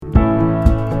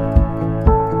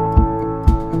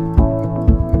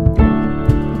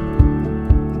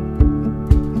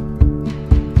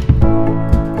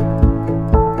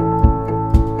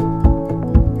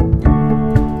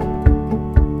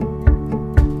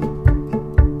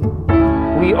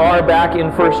are back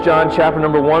in 1 John chapter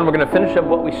number 1. We're going to finish up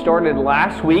what we started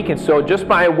last week. And so just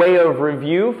by way of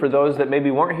review, for those that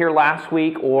maybe weren't here last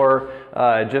week, or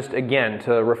just again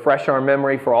to refresh our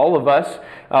memory for all of us,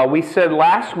 we said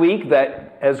last week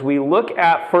that as we look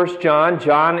at 1 John,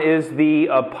 John is the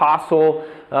apostle.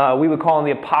 We would call him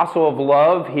the apostle of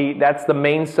love. That's the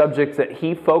main subject that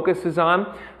he focuses on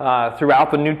throughout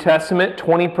the New Testament.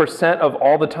 20% of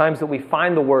all the times that we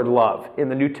find the word love in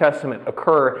the New Testament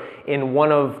occur in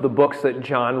one of the books that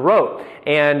John wrote.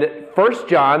 And 1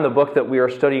 John, the book that we are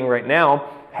studying right now,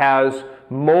 has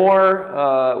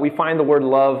more, we find the word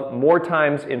love more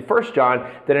times in 1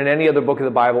 John than in any other book of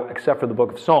the Bible except for the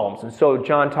book of Psalms. And so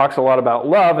John talks a lot about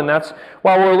love, and that's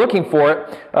why we're looking for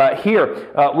it here.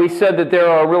 We said that there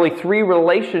are really three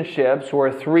relationships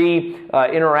or three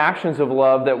interactions of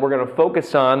love that we're going to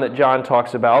focus on that John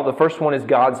talks about. The first one is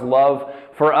God's love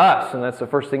for us, and that's the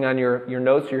first thing on your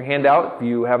notes, your handout, if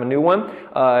you have a new one.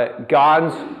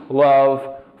 God's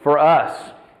love for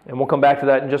us. And we'll come back to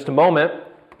that in just a moment.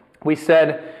 We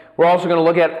said we're also going to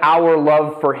look at our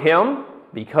love for Him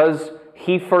because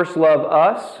He first loved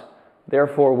us,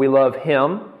 therefore we love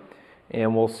Him.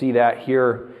 And we'll see that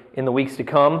here in the weeks to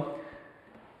come.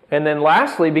 And then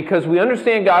lastly, because we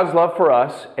understand God's love for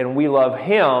us and we love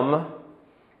Him,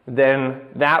 then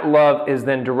that love is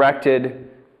then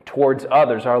directed towards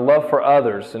others, our love for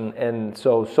others. And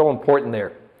so important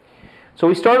there. So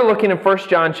we started looking in 1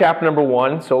 John chapter number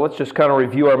 1. So let's just kind of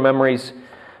review our memories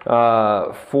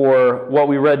for what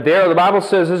we read there. The Bible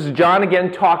says, this is John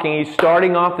again talking. He's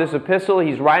starting off this epistle.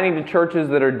 He's writing to churches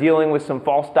that are dealing with some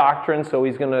false doctrine, so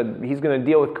he's going to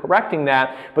deal with correcting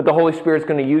that, but the Holy Spirit's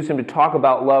going to use him to talk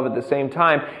about love at the same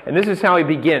time. And this is how he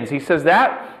begins. He says,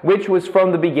 that which was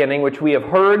from the beginning, which we have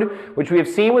heard, which we have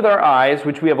seen with our eyes,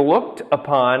 which we have looked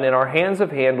upon, and our hands have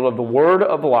handled of the word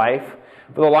of life.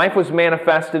 For the life was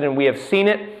manifested, and we have seen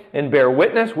it, and bear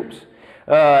witness,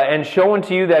 and show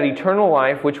unto you that eternal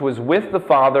life which was with the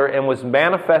Father and was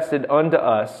manifested unto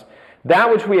us. That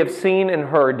which we have seen and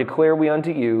heard declare we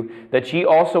unto you, that ye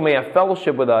also may have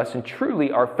fellowship with us. And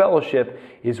truly our fellowship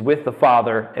is with the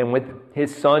Father and with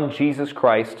His Son Jesus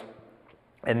Christ.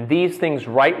 And these things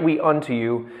write we unto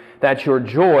you, that your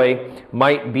joy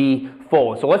might be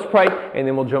full. So let's pray, and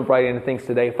then we'll jump right into things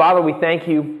today. Father, we thank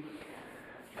you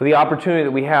for the opportunity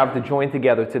that we have to join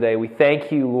together today. We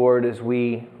thank you, Lord, as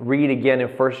we read again in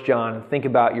 1 John and think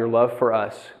about your love for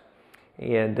us.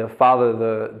 And Father,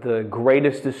 the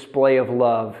greatest display of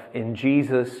love in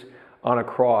Jesus on a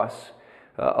cross.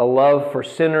 A love for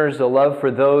sinners, a love for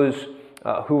those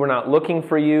who were not looking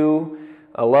for you,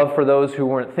 a love for those who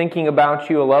weren't thinking about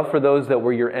you, a love for those that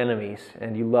were your enemies,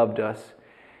 and you loved us.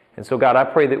 And so, God, I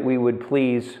pray that we would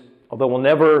please, although we'll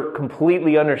never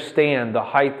completely understand the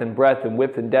height and breadth and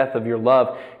width and depth of your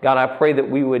love, God, I pray that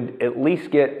we would at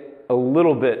least get a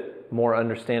little bit more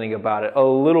understanding about it, a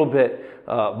little bit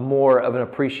more of an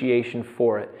appreciation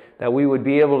for it, that we would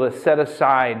be able to set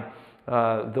aside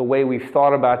the way we've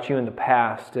thought about you in the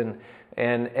past and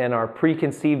our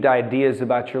preconceived ideas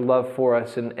about your love for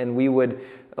us, and we would,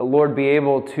 Lord, be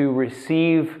able to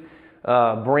receive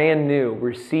brand new,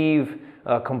 receive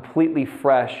completely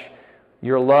fresh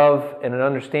your love and an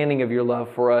understanding of your love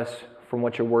for us from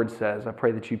what your word says. I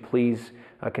pray that you please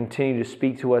continue to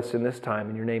speak to us in this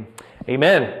time. In your name,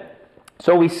 amen.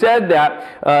 So we said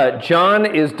that John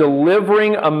is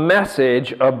delivering a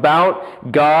message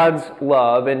about God's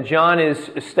love, and John is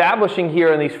establishing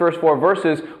here in these first 4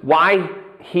 verses why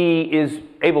he is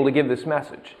able to give this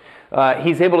message.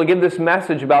 He's able to give this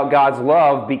message about God's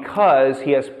love because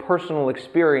he has personal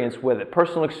experience with it,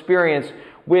 personal experience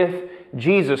with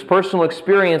Jesus, personal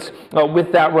experience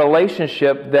with that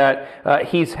relationship that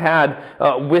he's had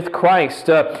with Christ.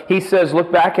 He says,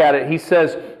 look back at it, he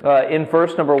says in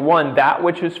verse number 1, that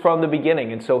which is from the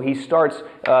beginning. And so he starts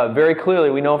very clearly,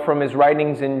 we know from his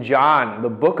writings in John, the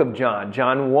book of John,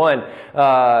 John 1,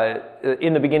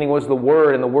 in the beginning was the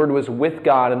Word, and the Word was with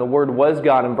God, and the Word was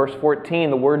God. In verse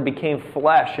 14, the Word became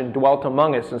flesh and dwelt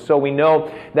among us. And so we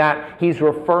know that he's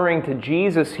referring to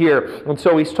Jesus here. And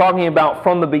so he's talking about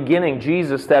from the beginning,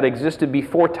 Jesus that existed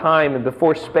before time and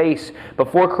before space,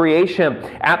 before creation,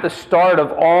 at the start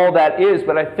of all that is.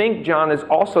 But I think John is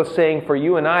also saying for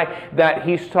you and I that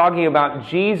he's talking about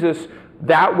Jesus,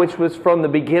 that which was from the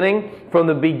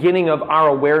beginning of our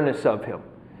awareness of Him.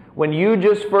 When you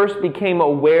just first became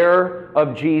aware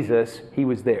of Jesus, He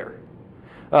was there.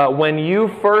 When you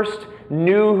first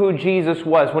knew who Jesus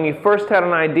was, when you first had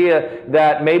an idea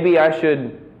that maybe I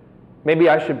should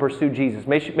pursue Jesus,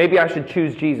 maybe I should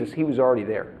choose Jesus, He was already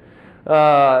there.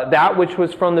 That which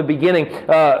was from the beginning.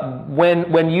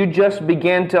 When you just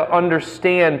began to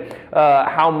understand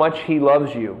how much He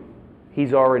loves you,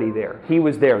 He's already there. He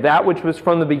was there. That which was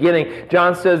from the beginning.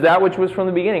 John says that which was from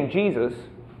the beginning, Jesus,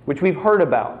 which we've heard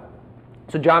about.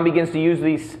 So John begins to use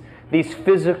these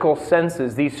physical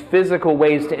senses, these physical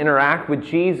ways to interact with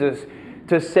Jesus,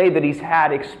 to say that he's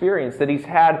had experience, that he's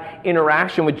had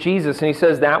interaction with Jesus. And he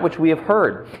says that which we have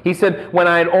heard. He said, when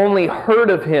I had only heard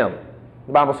of Him,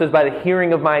 the Bible says, by the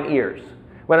hearing of mine ears.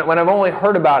 When I've only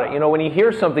heard about it, when you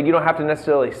hear something, you don't have to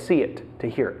necessarily see it to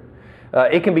hear it.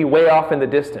 It can be way off in the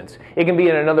distance. It can be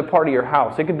in another part of your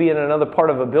house. It could be in another part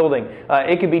of a building.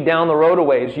 It could be down the road a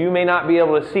ways. You may not be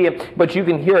able to see it, but you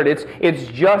can hear it. It's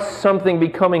just something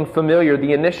becoming familiar.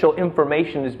 The initial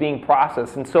information is being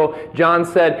processed. And so John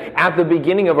said, at the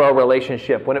beginning of our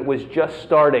relationship, when it was just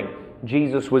starting,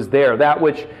 Jesus was there. That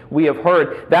which we have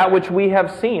heard, that which we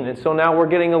have seen. And so now we're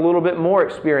getting a little bit more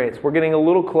experience. We're getting a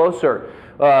little closer.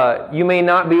 You may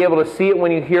not be able to see it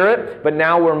when you hear it, but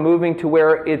now we're moving to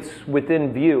where it's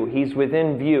within view. He's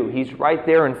within view. He's right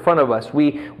there in front of us.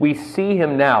 We see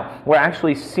Him now. We're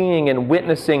actually seeing and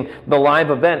witnessing the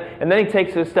live event. And then He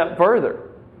takes it a step further.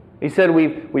 He said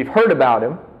we've heard about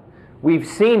Him. We've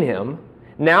seen Him.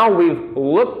 Now we've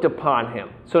looked upon Him.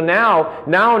 So now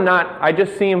not, I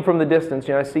just see Him from the distance.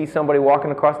 I see somebody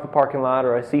walking across the parking lot,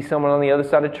 or I see someone on the other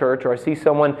side of church, or I see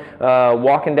someone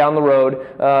walking down the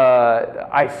road.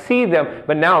 I see them,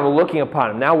 but now I'm looking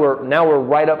upon Him. Now we're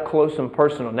right up close and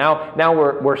personal. Now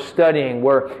we're studying.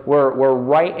 We're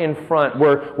right in front.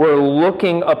 We're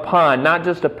looking upon, not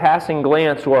just a passing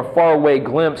glance or a faraway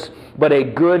glimpse, but a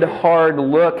good hard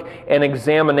look and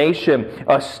examination,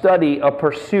 a study, a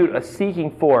pursuit, a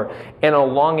seeking for, and a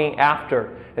longing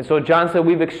after. And so John said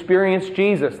we've experienced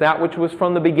Jesus, that which was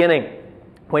from the beginning.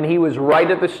 When He was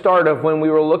right at the start of when we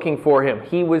were looking for Him,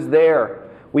 He was there.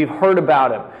 We've heard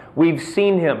about Him. We've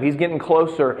seen Him. He's getting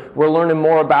closer. We're learning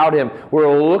more about Him.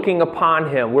 We're looking upon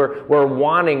Him. We're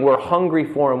wanting. We're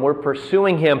hungry for Him. We're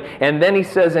pursuing Him. And then He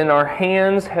says, and our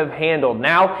hands have handled.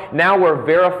 Now we're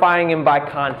verifying Him by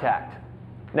contact.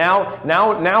 Now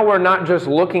we're not just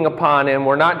looking upon Him.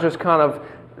 We're not just kind of,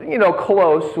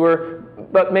 close.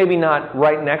 But maybe not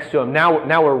right next to Him.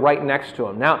 Now we're right next to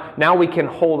Him. Now we can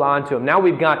hold on to Him.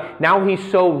 Now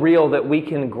He's so real that we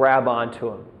can grab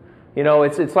onto Him.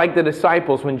 It's like the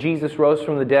disciples when Jesus rose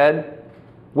from the dead,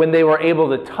 when they were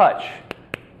able to touch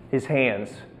His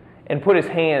hands and put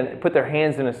their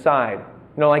hands in His side.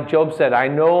 Like Job said, I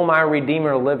know my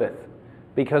Redeemer liveth,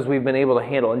 because we've been able to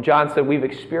handle. And John said we've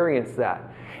experienced that.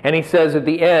 And he says at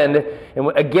the end,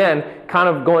 and again, kind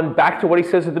of going back to what he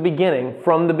says at the beginning,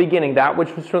 from the beginning, that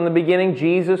which was from the beginning,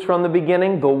 Jesus from the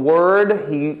beginning, the Word,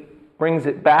 he brings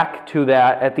it back to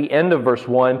that at the end of verse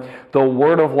 1, the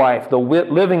Word of life, the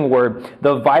living Word,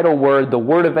 the vital Word, the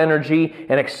Word of energy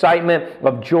and excitement,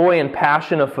 of joy and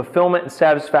passion, of fulfillment and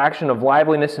satisfaction, of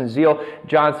liveliness and zeal.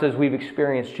 John says we've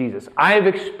experienced Jesus. I have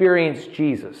experienced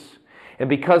Jesus. And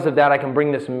because of that, I can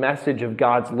bring this message of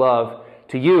God's love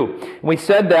to you. And we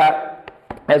said that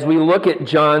as we look at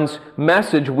John's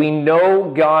message, we know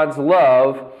God's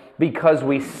love because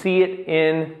we see it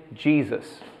in Jesus.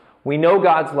 We know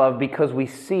God's love because we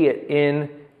see it in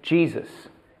Jesus.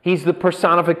 He's the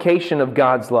personification of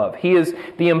God's love. He is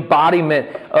the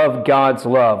embodiment of God's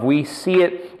love. We see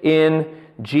it in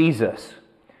Jesus.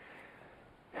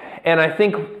 And I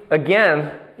think,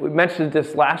 again, we mentioned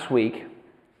this last week,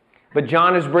 but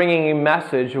John is bringing a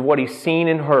message of what he's seen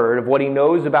and heard, of what he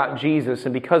knows about Jesus,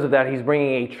 and because of that, he's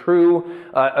bringing a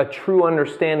true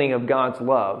understanding of God's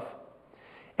love.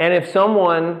 And if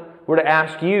someone were to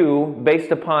ask you,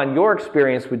 based upon your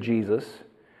experience with Jesus,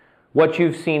 what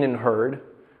you've seen and heard,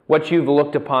 what you've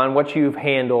looked upon, what you've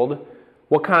handled,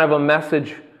 what kind of a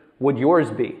message would yours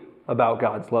be about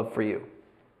God's love for you?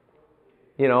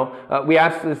 We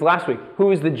asked this last week.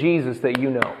 Who is the Jesus that you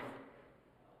know?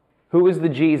 Who is the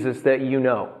Jesus that you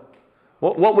know?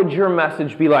 What would your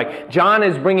message be like? John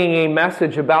is bringing a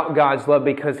message about God's love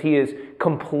because he is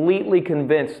completely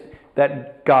convinced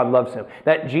that God loves him,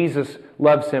 that Jesus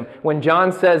loves him. When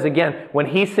John says, again, when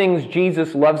he sings,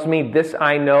 Jesus loves me, this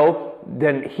I know,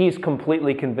 then he's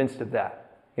completely convinced of that.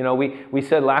 We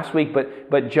said last week,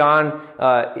 but John,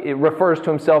 it refers to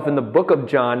himself in the book of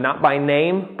John, not by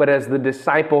name, but as the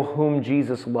disciple whom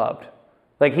Jesus loved.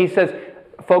 Like he says,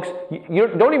 folks, you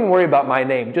don't even worry about my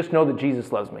name. Just know that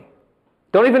Jesus loves me.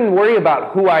 Don't even worry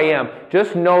about who I am.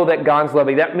 Just know that God's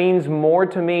loving. That means more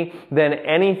to me than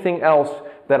anything else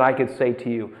that I could say to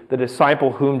you. The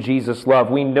disciple whom Jesus loved.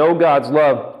 We know God's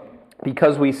love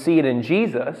because we see it in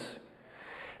Jesus.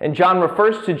 And John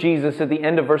refers to Jesus at the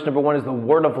end of verse number 1 as the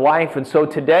Word of life. And so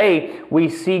today we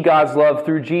see God's love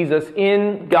through Jesus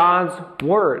in God's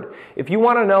Word. If you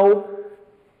want to know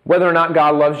whether or not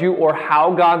God loves you or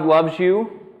how God loves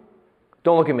you,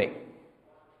 don't look at me.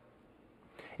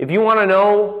 If you want to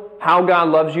know how God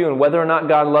loves you and whether or not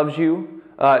God loves you,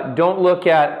 don't look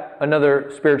at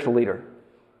another spiritual leader.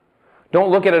 Don't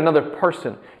look at another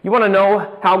person. You want to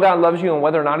know how God loves you and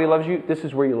whether or not He loves you? This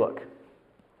is where you look.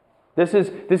 This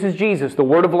is Jesus, the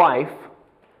Word of life,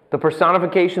 the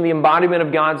personification, the embodiment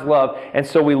of God's love. And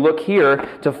so we look here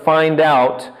to find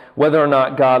out whether or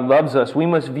not God loves us. We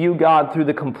must view God through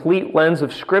the complete lens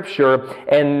of Scripture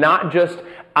and not just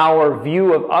our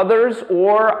view of others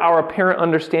or our apparent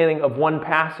understanding of one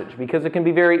passage. Because it can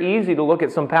be very easy to look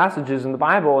at some passages in the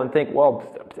Bible and think,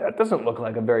 well, that doesn't look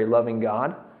like a very loving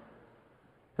God.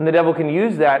 And the devil can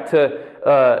use that to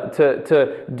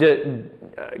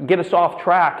get us off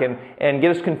track and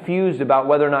get us confused about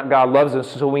whether or not God loves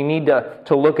us. So we need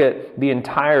to look at the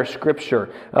entire Scripture.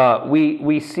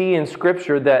 We see in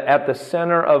Scripture that at the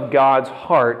center of God's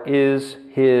heart is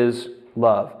His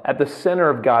love. At the center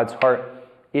of God's heart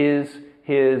is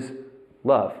His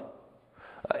love.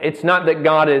 It's not that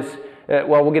God is,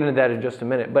 well, we'll get into that in just a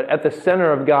minute, but at the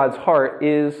center of God's heart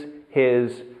is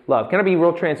His love. Can I be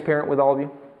real transparent with all of you?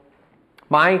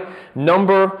 My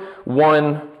number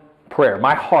one prayer,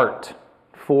 my heart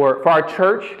for our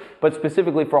church, but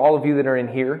specifically for all of you that are in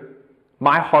here,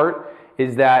 my heart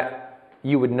is that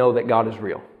you would know that God is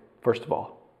real, first of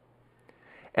all.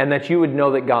 And that you would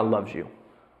know that God loves you.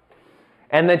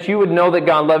 And that you would know that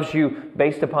God loves you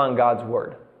based upon God's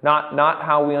Word. Not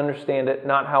how we understand it,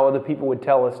 not how other people would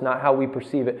tell us, not how we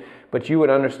perceive it, but you would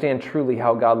understand truly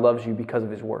how God loves you because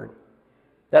of His Word.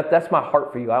 That's my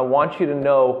heart for you. I want you to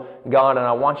know God, and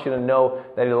I want you to know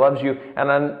that He loves you,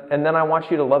 and then I want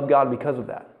you to love God because of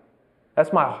that.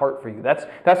 That's my heart for you.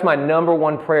 That's my number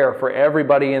one prayer for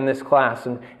everybody in this class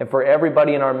and for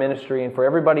everybody in our ministry and for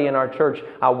everybody in our church.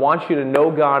 I want you to know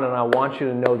God, and I want you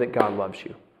to know that God loves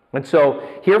you. And so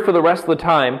here for the rest of the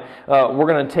time, we're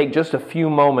going to take just a few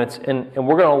moments, and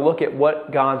we're going to look at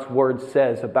what God's Word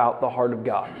says about the heart of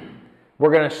God.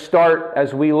 We're going to start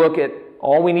as we look at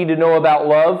all we need to know about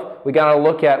love. We got to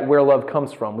look at where love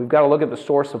comes from. We've got to look at the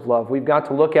source of love. We've got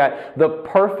to look at the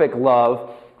perfect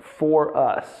love for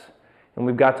us. And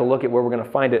we've got to look at where we're going to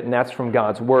find it, and that's from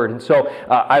God's Word. And so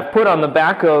I've put on the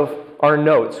back of our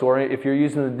notes, or if you're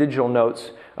using the digital notes,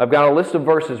 I've got a list of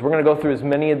verses. We're going to go through as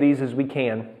many of these as we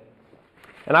can.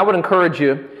 And I would encourage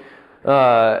you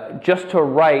just to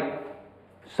write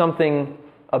something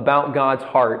about God's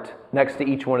heart next to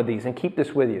each one of these, and keep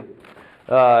this with you.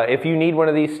 If you need one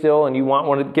of these still and you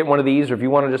want to get one of these, or if you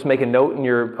want to just make a note on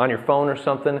your phone or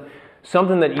something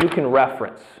that you can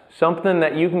reference, something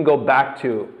that you can go back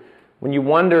to. When you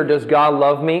wonder, does God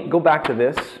love me? Go back to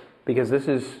this, because this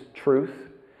is truth.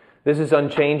 This is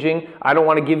unchanging. I don't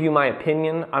want to give you my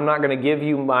opinion. I'm not going to give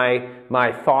you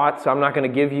my thoughts. I'm not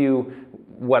going to give you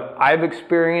what I've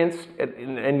experienced.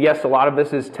 And yes, a lot of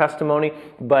this is testimony,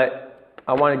 but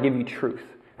I want to give you truth.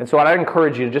 And so I'd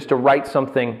encourage you just to write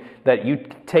something that you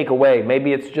take away.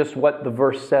 Maybe it's just what the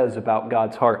verse says about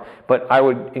God's heart, but I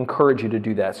would encourage you to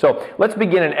do that. So let's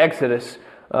begin in Exodus.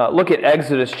 Look at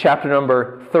Exodus chapter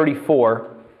number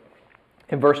 34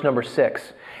 and verse number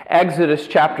 6. Exodus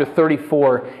chapter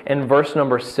 34 and verse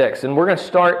number 6. And we're going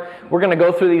to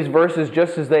go through these verses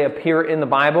just as they appear in the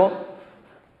Bible.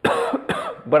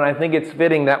 But I think it's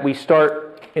fitting that we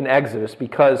start in Exodus,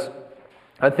 because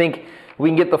I think we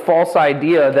can get the false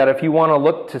idea that if you want to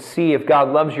look to see if God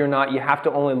loves you or not, you have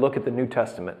to only look at the New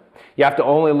Testament. You have to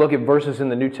only look at verses in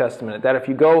the New Testament. That if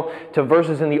you go to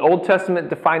verses in the Old Testament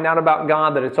to find out about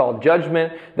God, that it's all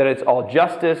judgment, that it's all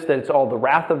justice, that it's all the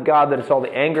wrath of God, that it's all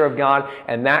the anger of God,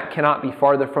 and that cannot be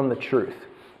farther from the truth.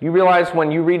 You realize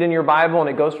when you read in your Bible and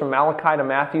it goes from Malachi to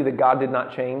Matthew that God did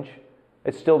not change?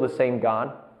 It's still the same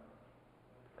God.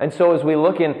 And so as we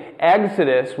look in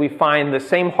Exodus, we find the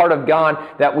same heart of God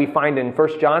that we find in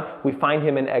 1 John. We find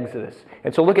Him in Exodus.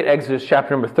 And so look at Exodus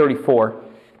chapter number 34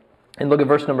 and look at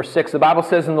verse number 6. The Bible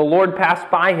says, "And the Lord passed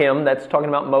by him," that's talking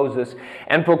about Moses,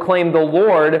 "and proclaimed, the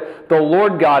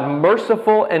Lord God,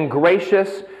 merciful and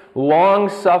gracious,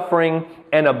 long-suffering,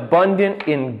 and abundant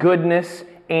in goodness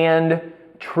and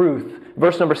truth."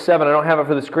 Verse number 7, I don't have it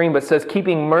for the screen, but it says,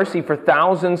 "Keeping mercy for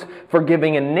thousands,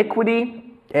 forgiving iniquity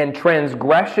and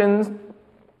transgressions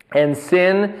and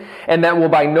sin, and that will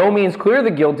by no means clear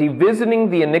the guilty, visiting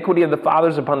the iniquity of the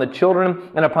fathers upon the children,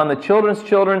 and upon the children's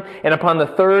children, and upon the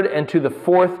third and to the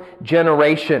fourth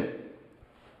generation."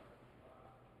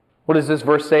 What does this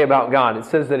verse say about God? It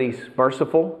says that He's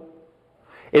merciful.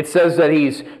 It says that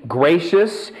He's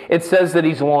gracious. It says that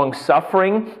He's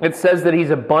long-suffering. It says that He's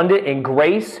abundant in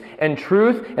grace and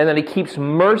truth, and that He keeps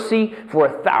mercy for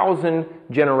 1,000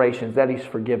 generations, that He's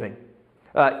forgiving.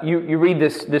 You read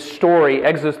this story.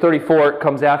 Exodus 34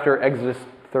 comes after Exodus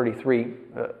 33,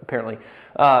 apparently.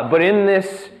 But in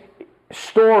this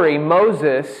story,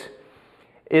 Moses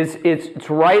it's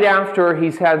right after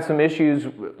he's had some issues,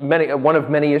 one of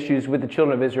many issues with the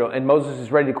children of Israel, and Moses is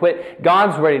ready to quit.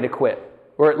 God's ready to quit.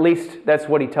 Or at least that's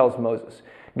what He tells Moses.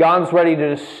 God's ready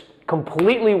to just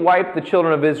completely wipe the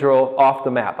children of Israel off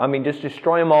the map. I mean, just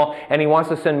destroy them all. And He wants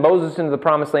to send Moses into the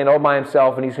promised land all by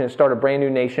himself, and He's going to start a brand new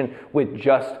nation with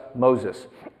just Moses.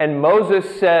 And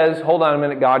Moses says, hold on a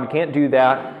minute, God, you can't do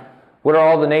that. What are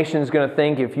all the nations going to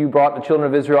think if you brought the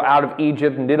children of Israel out of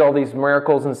Egypt and did all these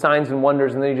miracles and signs and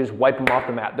wonders, and then you just wipe them off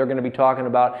the map? They're going to be talking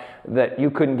about that you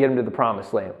couldn't get them to the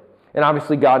promised land. And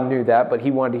obviously God knew that, but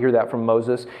He wanted to hear that from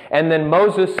Moses. And then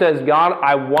Moses says, God,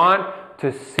 I want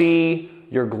to see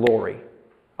your glory.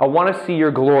 I want to see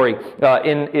your glory.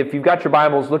 If you've got your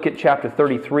Bibles, look at chapter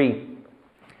 33.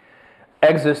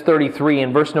 Exodus 33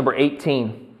 and verse number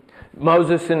 18.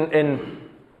 Moses and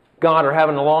God are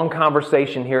having a long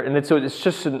conversation here. And it's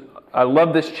just I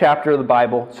love this chapter of the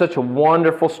Bible. Such a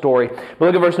wonderful story. But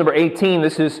look at verse number 18.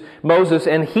 This is Moses.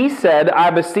 And he said, I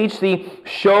beseech thee,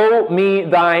 show me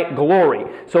thy glory.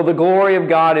 So the glory of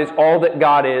God is all that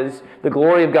God is. The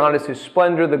glory of God is His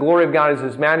splendor. The glory of God is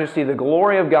His majesty. The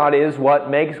glory of God is what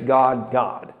makes God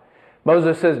God.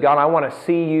 Moses says, God, I want to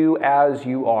see you as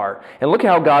you are. And look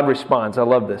how God responds. I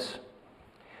love this.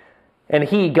 And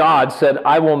He, God, said,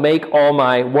 I will make all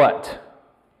my what?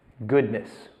 Goodness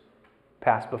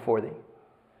pass before thee.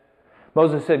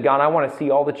 Moses said, God, I want to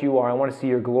see all that you are. I want to see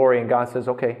your glory. And God says,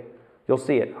 okay, you'll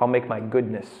see it. I'll make my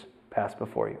goodness pass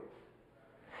before you.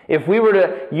 If we were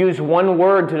to use one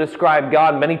word to describe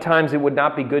God, many times it would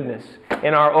not be goodness.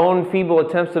 In our own feeble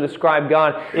attempts to describe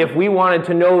God, if we wanted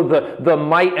to know the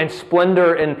might and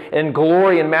splendor and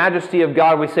glory and majesty of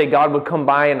God, we say God would come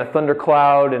by in a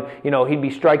thundercloud and He'd be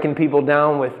striking people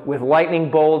down with lightning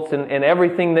bolts and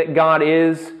everything that God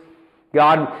is.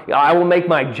 God, I will make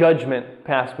my judgment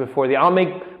pass before thee. I'll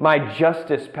make my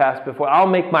justice pass before thee. I'll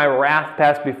make my wrath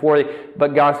pass before thee.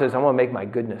 But God says, I want to make my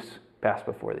goodness pass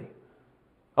before thee.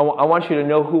 I want you to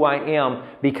know who I am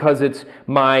because it's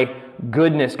my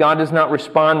goodness. God does not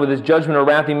respond with His judgment or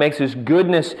wrath. He makes His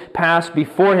goodness pass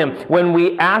before Him. When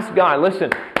we ask God, listen,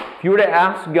 if you were to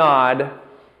ask God,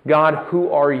 God,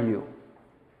 who are you?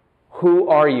 Who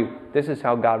are you? This is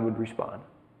how God would respond.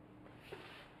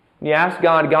 You ask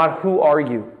God, God, who are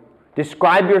you?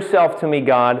 Describe yourself to me,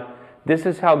 God. This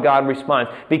is how God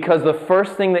responds. Because the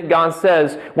first thing that God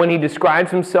says when He describes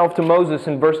Himself to Moses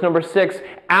in verse number 6,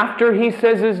 after He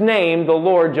says His name, the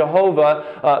Lord,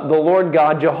 Jehovah, the Lord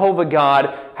God, Jehovah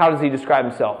God, how does He describe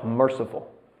Himself?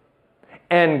 Merciful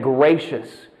and gracious,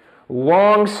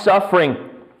 long-suffering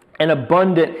and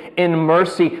abundant in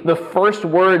mercy. The first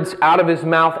words out of His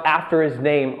mouth after His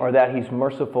name are that He's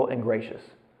merciful and gracious.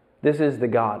 This is the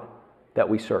God that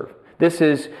we serve. This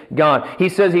is God. He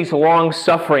says He's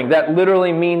long-suffering. That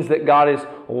literally means that God is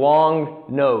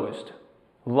long-nosed.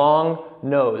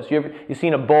 Long-nosed. You've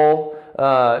seen a bull,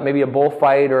 maybe a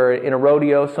bullfight or in a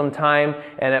rodeo sometime,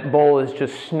 and that bull is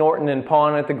just snorting and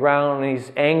pawing at the ground, and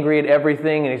he's angry at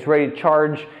everything, and he's ready to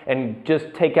charge and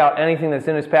just take out anything that's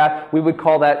in his path. We would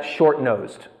call that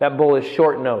short-nosed. That bull is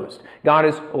short-nosed. God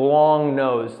is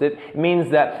long-nosed. It means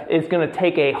that it's going to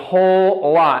take a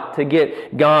whole lot to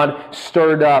get God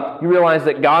stirred up. You realize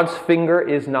that God's finger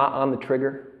is not on the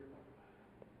trigger?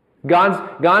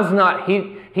 God's not,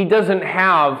 He doesn't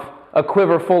have a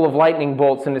quiver full of lightning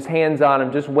bolts and His hands on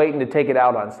Him just waiting to take it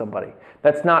out on somebody.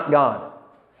 That's not God.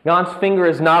 God's finger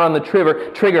is not on the trigger.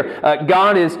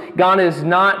 God is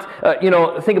not,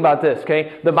 think about this,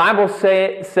 okay? The Bible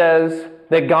says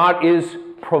that God is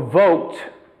provoked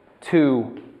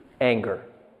to anger,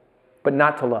 but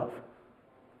not to love.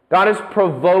 God is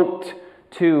provoked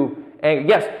to anger.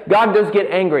 Yes, God does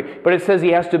get angry, but it says He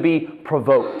has to be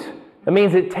provoked. That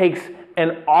means it takes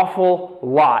an awful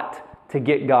lot to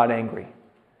get God angry.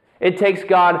 It takes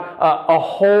God a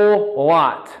whole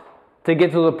lot to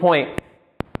get to the point,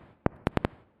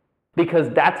 because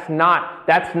that's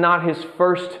not His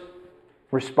first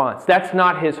response. That's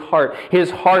not His heart. His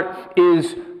heart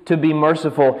is to be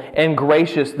merciful and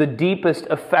gracious, the deepest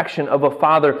affection of a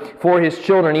father for his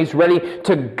children. He's ready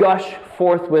to gush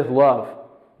forth with love.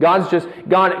 God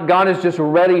is just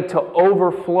ready to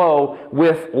overflow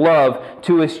with love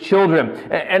to His children.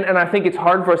 And I think it's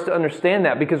hard for us to understand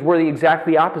that because we're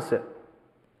exactly opposite.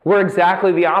 We're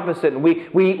exactly the opposite.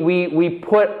 We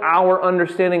put our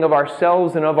understanding of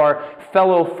ourselves and of our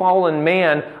fellow fallen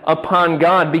man upon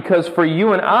God, because for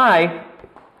you and I,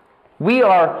 we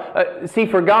are,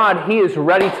 for God, He is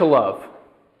ready to love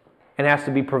and has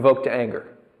to be provoked to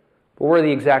anger. But we're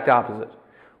the exact opposite.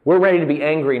 We're ready to be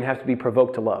angry and have to be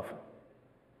provoked to love.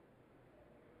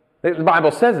 The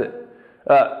Bible says it.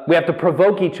 We have to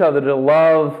provoke each other to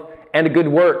love and to good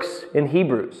works in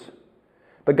Hebrews.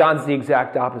 But God's the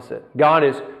exact opposite. God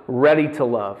is ready to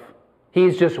love.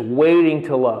 He's just waiting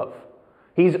to love.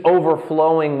 He's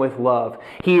overflowing with love.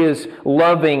 He is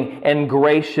loving and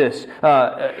gracious.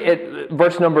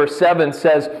 Verse number 7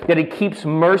 says that He keeps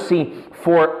mercy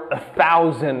for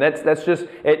 1,000. That's just,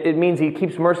 it means He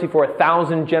keeps mercy for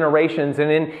 1,000 generations.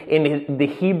 And in the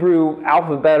Hebrew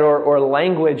alphabet or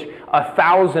language,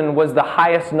 1,000 was the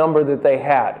highest number that they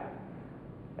had.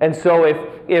 And so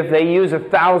if they use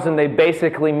 1,000, they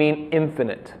basically mean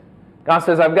infinite. God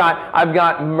says, I've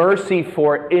got mercy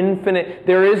for infinite.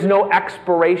 There is no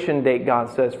expiration date, God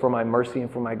says, for my mercy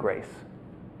and for my grace.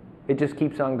 It just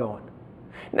keeps on going.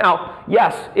 Now,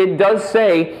 yes, it does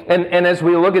say, and as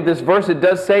we look at this verse, it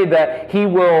does say that He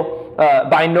will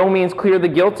by no means clear the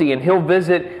guilty, and He'll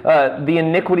visit the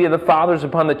iniquity of the fathers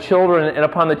upon the children and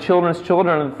upon the children's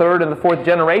children and the third and the fourth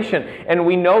generation. And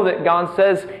we know that God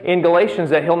says in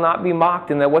Galatians that He'll not be mocked,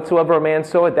 and that whatsoever a man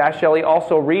soweth, that shall he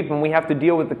also reap. And we have to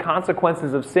deal with the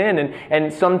consequences of sin,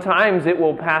 and sometimes it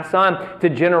will pass on to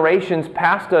generations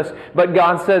past us, but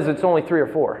God says it's only 3 or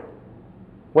 4.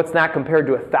 What's that compared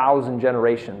to 1,000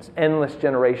 generations, endless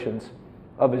generations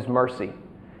of His mercy?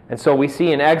 And so we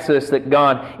see in Exodus that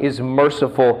God is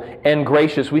merciful and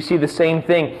gracious. We see the same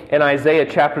thing in Isaiah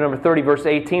chapter number 30, verse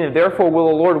 18. And therefore will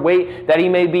the Lord wait that He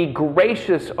may be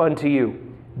gracious unto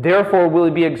you. Therefore will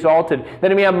He be exalted, that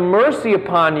He may have mercy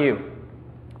upon you.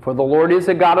 For the Lord is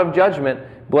a God of judgment.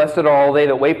 Blessed are all they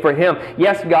that wait for Him.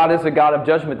 Yes, God is a God of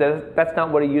judgment. That's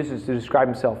not what He uses to describe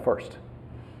Himself first.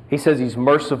 He says He's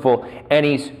merciful and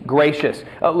He's gracious.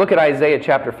 Look at Isaiah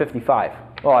chapter 55.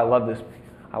 Oh, I love this.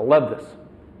 I love this.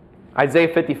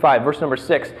 Isaiah 55, verse number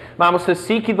 6. The Bible says,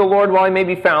 Seek ye the Lord while He may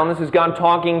be found. This is God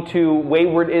talking to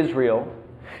wayward Israel.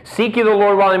 Seek ye the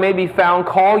Lord while He may be found.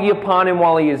 Call ye upon Him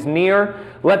while He is near.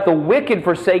 Let the wicked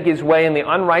forsake his way, and the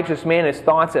unrighteous man his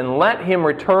thoughts, and let him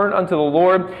return unto the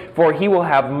Lord, for He will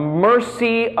have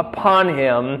mercy upon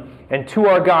him, and to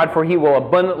our God, for He will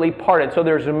abundantly pardon. So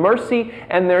there's mercy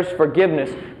and there's forgiveness.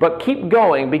 But keep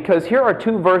going, because here are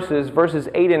two verses, verses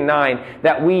 8 and 9,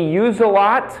 that we use a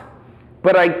lot,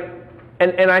 but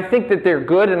I think that they're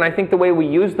good, and I think the way we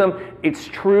use them, it's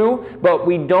true, but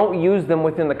we don't use them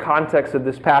within the context of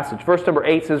this passage. Verse number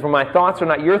 8 says, For my thoughts are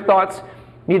not your thoughts,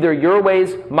 neither your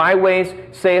ways, my ways,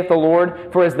 saith the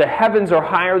Lord. For as the heavens are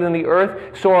higher than the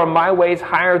earth, so are my ways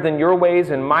higher than your ways,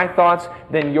 and my thoughts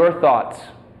than your thoughts.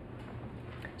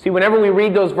 See, whenever we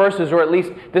read those verses, or at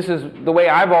least this is the way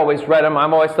I've always read them,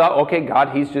 I've always thought, okay,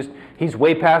 God, He's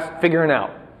way past figuring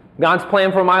out. God's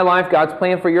plan for my life, God's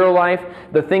plan for your life,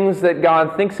 the things that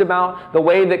God thinks about, the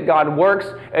way that God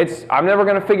works, I'm never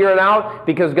going to figure it out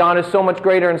because God is so much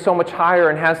greater and so much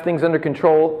higher and has things under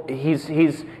control.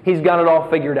 He's got it all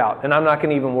figured out, and I'm not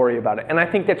going to even worry about it. And I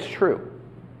think that's true.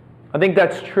 I think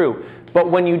that's true.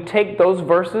 But when you take those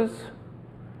verses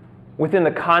within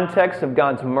the context of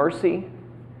God's mercy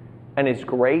and His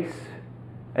grace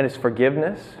and His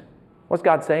forgiveness, what's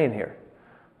God saying here?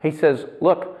 He says,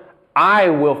 look, I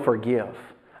will forgive.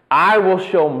 I will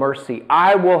show mercy.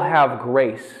 I will have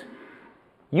grace.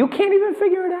 You can't even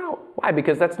figure it out. Why?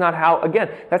 Because that's not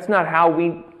how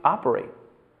we operate.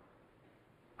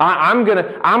 I'm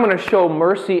gonna show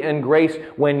mercy and grace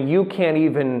when you can't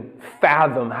even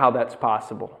fathom how that's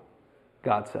possible,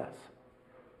 God says.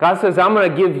 God says, I'm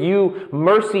going to give you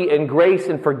mercy and grace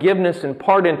and forgiveness and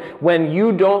pardon when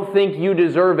you don't think you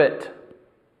deserve it,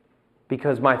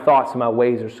 because my thoughts and my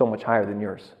ways are so much higher than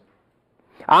yours.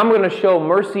 I'm going to show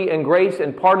mercy and grace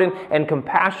and pardon and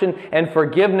compassion and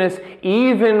forgiveness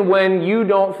even when you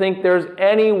don't think there's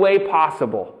any way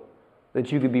possible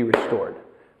that you could be restored,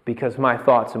 because my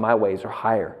thoughts and my ways are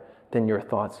higher than your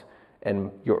thoughts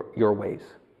and your ways.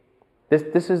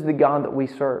 This is the God that we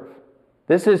serve.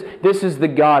 This is the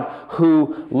God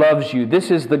who loves you.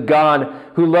 This is the God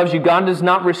who loves you. God does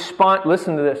not respond,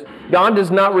 listen to this, God does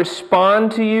not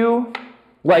respond to you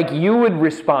like you would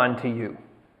respond to you.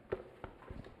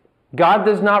 God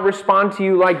does not respond to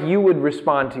you like you would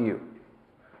respond to you,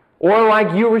 or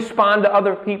like you respond to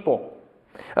other people.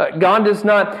 God does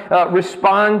not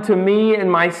respond to me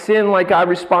and my sin like I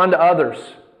respond to others,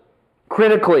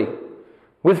 critically,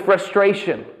 with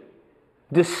frustration,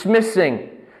 dismissing,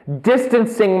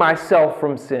 distancing myself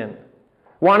from sin.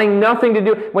 Wanting nothing to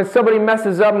do. When somebody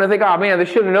messes up and I think, oh man, they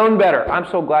should have known better. I'm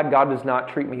so glad God does not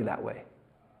treat me that way.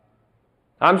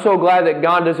 I'm so glad that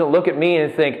God doesn't look at me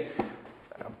and think,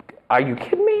 are you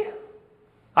kidding me?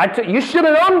 You should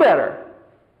have known better.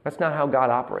 That's not how God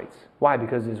operates. Why?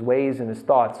 Because His ways and His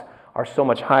thoughts are so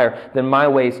much higher than my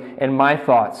ways and my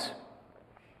thoughts.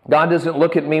 God doesn't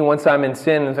look at me once I'm in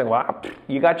sin and say, well,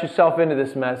 you got yourself into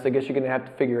this mess. I guess you're going to have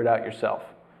to figure it out yourself.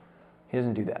 He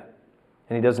doesn't do that.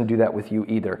 And He doesn't do that with you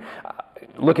either.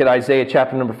 Look at Isaiah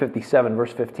chapter number 57,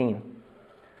 verse 15.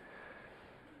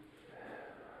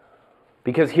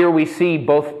 Because here we see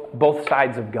both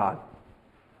sides of God.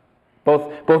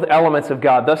 Both elements of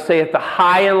God. Thus saith the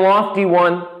high and lofty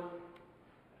one,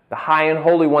 the high and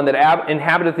holy one that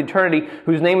inhabiteth eternity,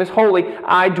 whose name is holy.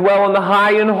 I dwell in the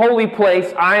high and holy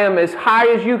place. I am as high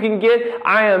as you can get.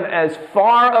 I am as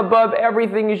far above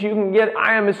everything as you can get.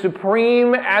 I am as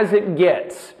supreme as it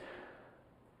gets.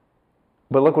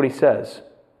 But look what He says.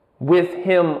 With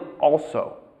Him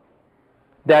also,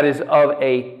 that is of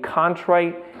a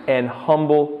contrite and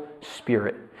humble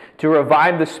spirit, to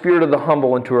revive the spirit of the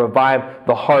humble and to revive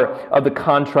the heart of the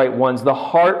contrite ones. The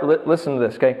heart, listen to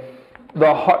this, okay?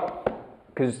 The heart,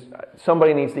 because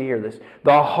somebody needs to hear this.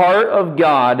 The heart of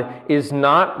God is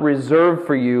not reserved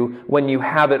for you when you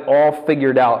have it all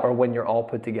figured out or when you're all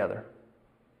put together.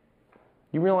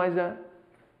 You realize that?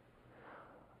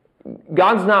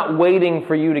 God's not waiting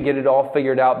for you to get it all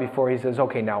figured out before He says,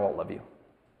 okay, now I'll love you.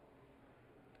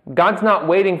 God's not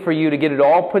waiting for you to get it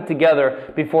all put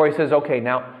together before He says, okay,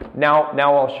 now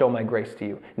I'll show my grace to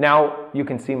you. Now you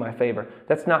can see my favor.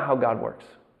 That's not how God works.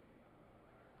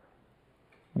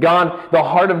 God, the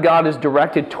heart of God is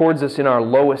directed towards us in our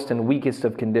lowest and weakest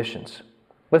of conditions.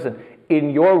 Listen,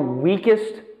 in your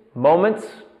weakest moments,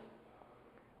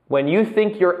 when you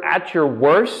think you're at your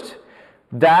worst,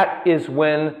 that is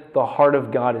when the heart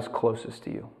of God is closest to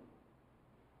you.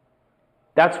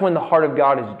 That's when the heart of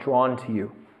God is drawn to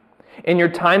you. In your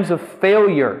times of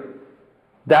failure,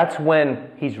 that's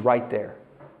when He's right there.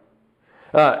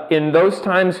 In those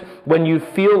times when you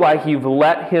feel like you've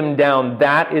let Him down,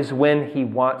 that is when He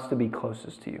wants to be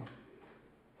closest to you.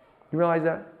 You realize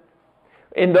that?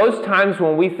 In those times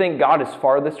when we think God is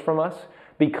farthest from us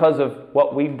because of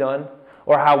what we've done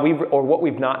or what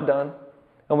we've not done,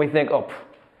 and we think, oh,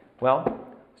 well,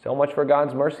 so much for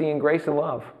God's mercy and grace and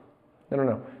love.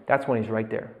 No. That's when He's right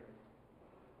there.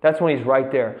 That's when He's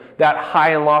right there. That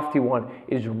high and lofty one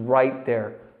is right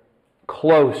there,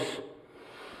 close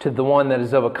to the one that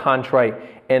is of a contrite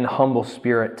and humble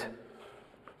spirit.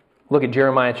 Look at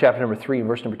Jeremiah chapter number 3,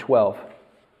 verse number 12.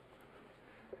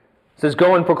 It says,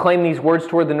 go and proclaim these words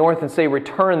toward the north and say,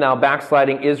 return, thou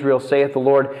backsliding Israel, saith the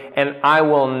Lord, and I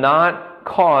will not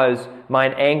cause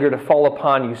mine anger to fall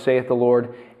upon you, saith the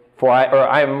Lord, for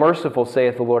I am merciful,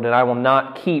 saith the Lord, and I will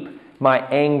not keep my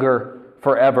anger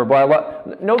forever.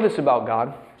 But know this about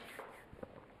God.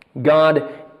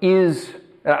 God is,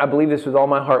 and I believe this with all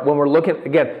my heart, when we look at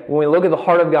the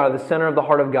heart of God, the center of the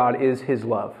heart of God is His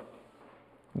love.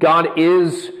 God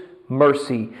is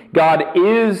mercy. God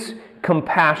is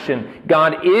compassion.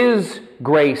 God is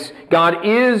grace. God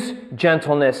is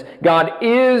gentleness. God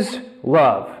is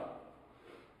love.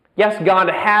 Yes, God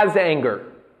has anger.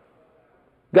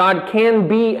 God can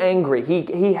be angry.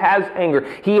 He has anger.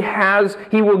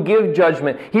 He will give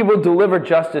judgment. He will deliver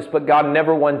justice, but God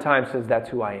never one time says, that's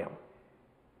who I am.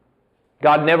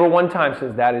 God never one time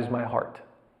says, that is my heart.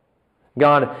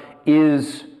 God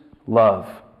is love.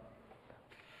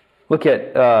 Look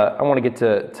at, I want to get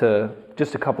to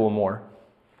just a couple more.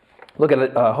 Look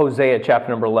at Hosea chapter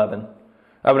number 11.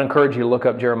 I would encourage you to look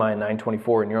up Jeremiah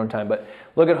 9:24 in your own time, but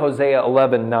look at Hosea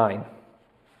 11:9.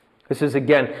 This is,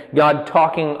 again, God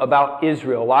talking about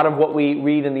Israel. A lot of what we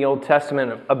read in the Old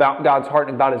Testament about God's heart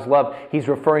and about His love, He's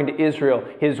referring to Israel,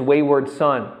 His wayward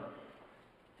son.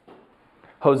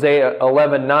 Hosea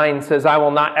 11:9 says, I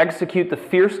will not execute the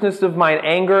fierceness of mine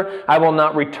anger. I will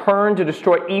not return to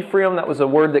destroy Ephraim. That was a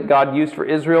word that God used for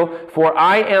Israel. For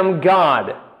I am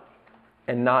God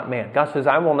and not man. God says,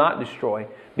 I will not destroy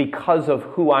because of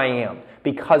who I am.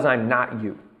 Because I'm not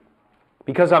you.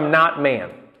 Because I'm not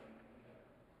man.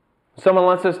 Someone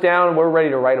lets us down, we're ready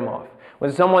to write them off.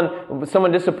 When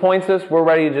someone disappoints us, we're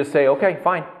ready to just say, okay,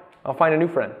 fine, I'll find a new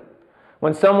friend.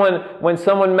 When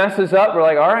someone messes up, we're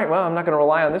like, all right, well, I'm not going to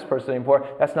rely on this person anymore.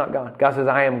 That's not God. God says,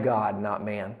 I am God, not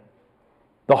man.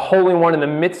 The Holy One in the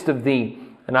midst of thee,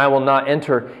 and I will not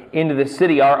enter into the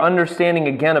city. Our understanding,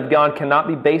 again, of God cannot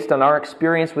be based on our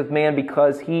experience with man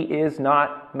because He is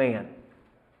not man.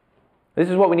 This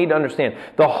is what we need to understand.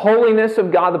 The holiness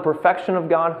of God, the perfection of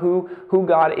God, who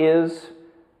God is,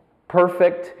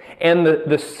 perfect, and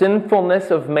the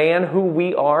sinfulness of man, who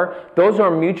we are, those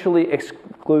are mutually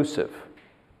exclusive.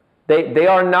 They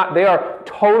are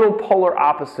total polar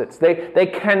opposites.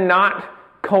 They cannot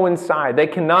coincide. They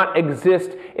cannot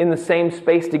exist in the same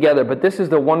space together. But this is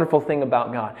the wonderful thing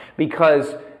about God.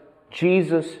 Because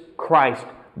Jesus Christ,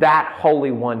 that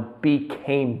Holy One,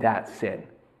 became that sin.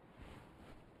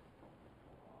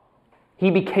 He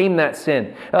became that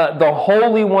sin. The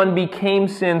Holy One became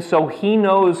sin, so He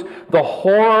knows the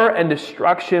horror and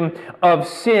destruction of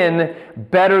sin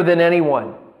better than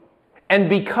anyone. And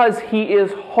because He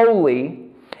is holy,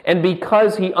 and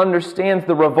because He understands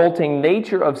the revolting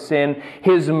nature of sin,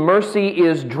 His mercy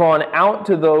is drawn out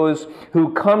to those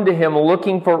who come to Him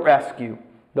looking for rescue,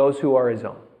 those who are His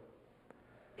own.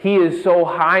 He is so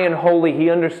high and holy. He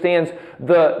understands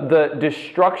the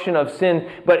destruction of sin,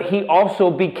 but He also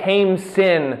became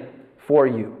sin for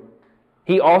you.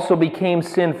 He also became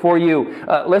sin for you.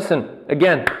 Listen,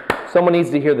 again, someone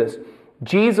needs to hear this.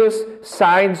 Jesus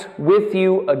sides with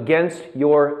you against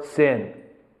your sin,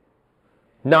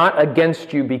 not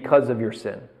against you because of your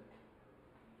sin.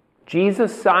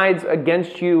 Jesus sides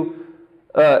with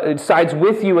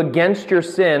you against your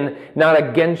sin, not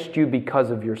against you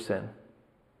because of your sin.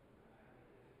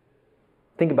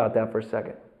 Think about that for a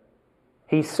second.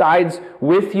 He sides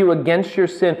with you against your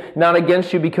sin, not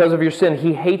against you because of your sin.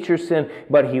 He hates your sin,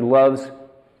 but He loves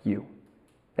you.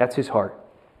 That's His heart.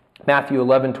 Matthew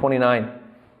 11:29.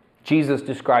 Jesus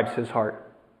describes His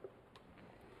heart.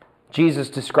 Jesus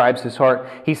describes His heart.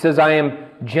 He says, I am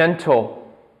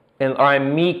gentle, and I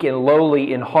am meek and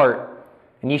lowly in heart,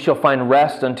 and ye shall find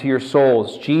rest unto your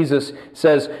souls. Jesus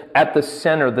says at the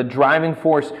center, the driving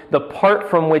force, the part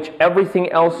from which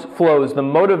everything else flows, the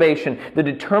motivation, the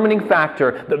determining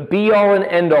factor, the be-all and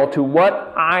end-all to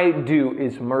what I do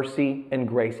is mercy and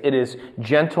grace. It is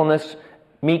gentleness,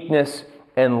 meekness,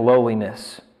 and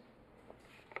lowliness.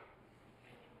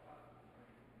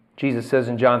 Jesus says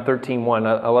in John 13:1,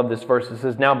 I love this verse, it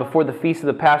says, Now before the feast of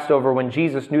the Passover, when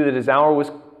Jesus knew that His hour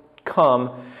was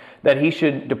come, that He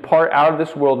should depart out of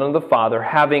this world unto the Father,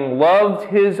 having loved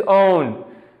His own,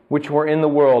 which were in the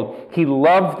world, He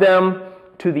loved them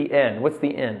to the end. What's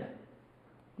the end?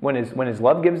 When His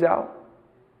love gives out?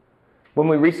 When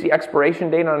we reach the expiration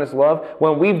date on His love?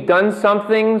 When we've done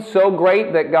something so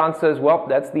great that God says, well,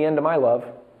 that's the end of my love.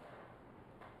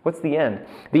 What's the end?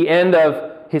 The end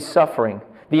of His suffering.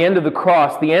 The end of the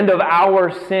cross. The end of our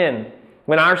sin.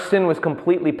 When our sin was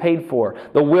completely paid for.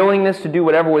 The willingness to do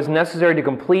whatever was necessary to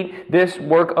complete this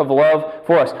work of love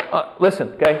for us.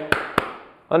 Listen, okay?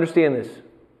 Understand this.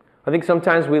 I think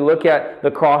sometimes we look at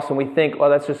the cross and we think, well,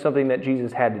 that's just something that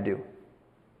Jesus had to do.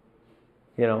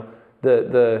 You know,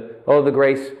 the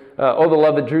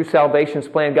love that drew salvation's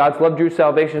plan. God's love drew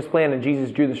salvation's plan, and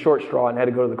Jesus drew the short straw and had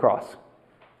to go to the cross.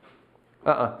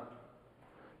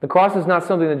 The cross is not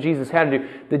something that Jesus had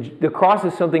to do. The cross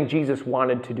is something Jesus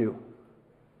wanted to do.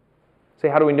 Say,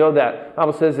 how do we know that? The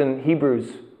Bible says in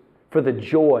Hebrews, for the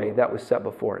joy that was set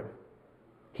before Him,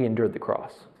 He endured the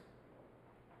cross.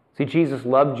 See, Jesus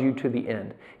loved you to the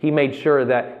end. He made sure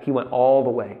that He went all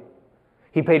the way.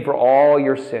 He paid for all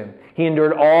your sin. He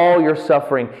endured all your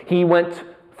suffering. He went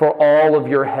for all of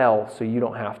your hell so you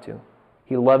don't have to.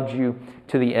 He loved you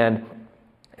to the end.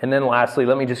 And then lastly,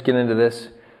 let me just get into this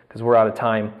because we're out of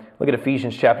time. Look at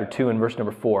Ephesians chapter 2 and verse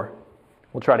number 4.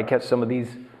 We'll try to catch some of these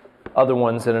other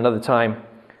ones at another time.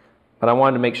 But I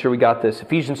wanted to make sure we got this.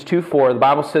 Ephesians 2:4, the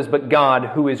Bible says, But God,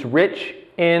 who is rich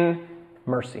in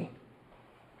mercy,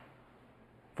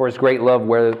 for His great love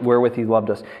wherewith He loved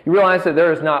us. You realize that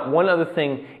there is not one other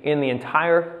thing in the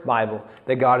entire Bible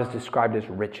that God is described as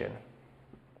rich in.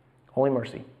 Only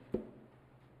mercy.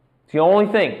 It's the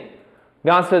only thing.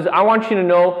 God says, I want you to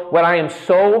know what I am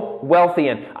so wealthy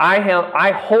in.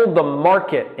 I hold the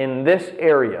market in this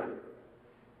area.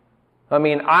 I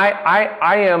mean,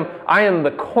 I am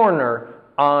the corner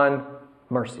on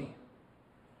mercy.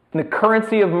 In the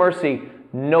currency of mercy,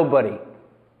 nobody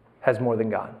has more than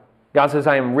God. God says,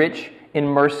 I am rich in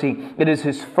mercy. It is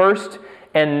His first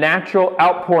and natural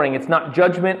outpouring. It's not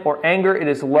judgment or anger. It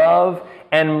is love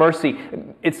and mercy.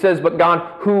 It says, but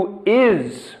God, who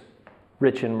is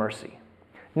rich in mercy.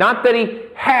 Not that He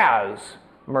has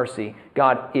mercy.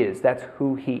 God is. That's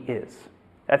who He is.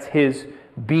 That's His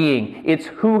being. It's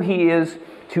who He is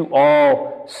to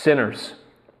all sinners.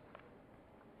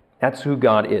 That's who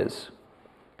God is.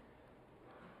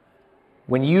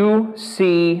 When you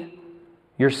see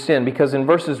your sin, because in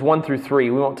verses 1 through 3,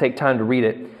 we won't take time to read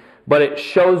it, but it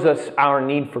shows us our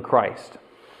need for Christ.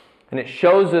 And it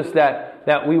shows us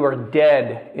that we were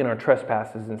dead in our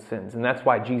trespasses and sins, and that's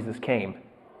why Jesus came.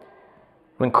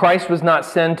 When Christ was not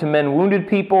sent to mend wounded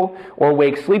people, or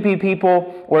wake sleepy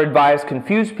people, or advise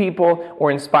confused people,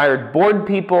 or inspire bored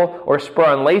people, or spur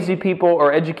on lazy people,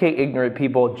 or educate ignorant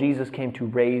people, Jesus came to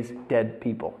raise dead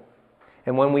people.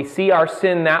 And when we see our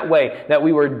sin that way, that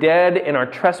we were dead in our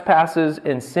trespasses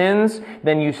and sins,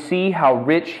 then you see how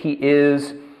rich He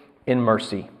is in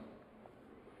mercy.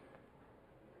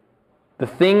 The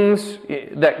things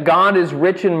that God is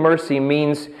rich in mercy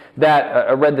means that,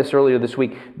 I read this earlier this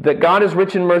week, that God is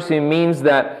rich in mercy means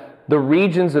that the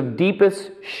regions of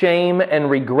deepest shame and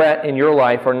regret in your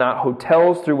life are not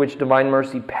hotels through which divine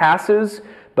mercy passes,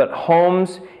 but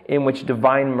homes in which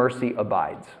divine mercy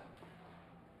abides.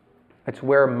 It's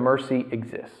where mercy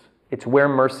exists. It's where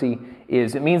mercy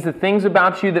is. It means the things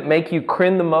about you that make you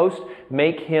cringe the most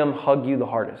make Him hug you the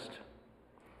hardest.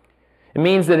 It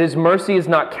means that His mercy is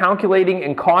not calculating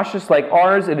and cautious like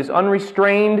ours. It is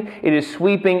unrestrained, it is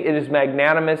sweeping, it is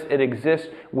magnanimous, it exists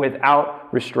without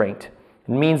restraint.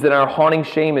 It means that our haunting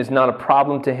shame is not a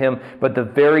problem to Him, but the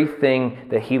very thing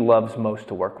that He loves most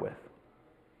to work with.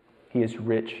 He is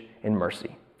rich in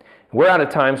mercy. We're out of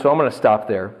time, so I'm going to stop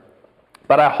there.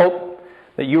 But I hope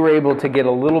that you were able to get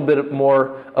a little bit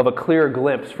more of a clear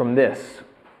glimpse from this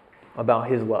about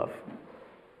His love,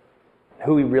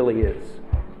 who He really is.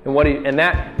 And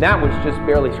that was just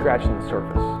barely scratching the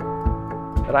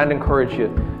surface. But I'd encourage you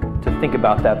to think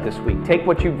about that this week. Take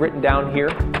what you've written down here,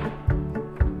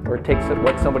 or take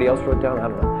what somebody else wrote down. I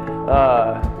don't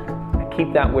know. And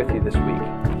keep that with you this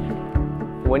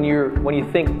week. When you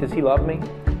think, does He love me?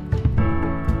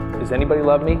 Does anybody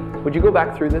love me? Would you go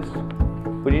back through this?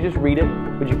 Would you just read it?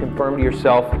 Would you confirm to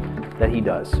yourself that He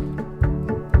does?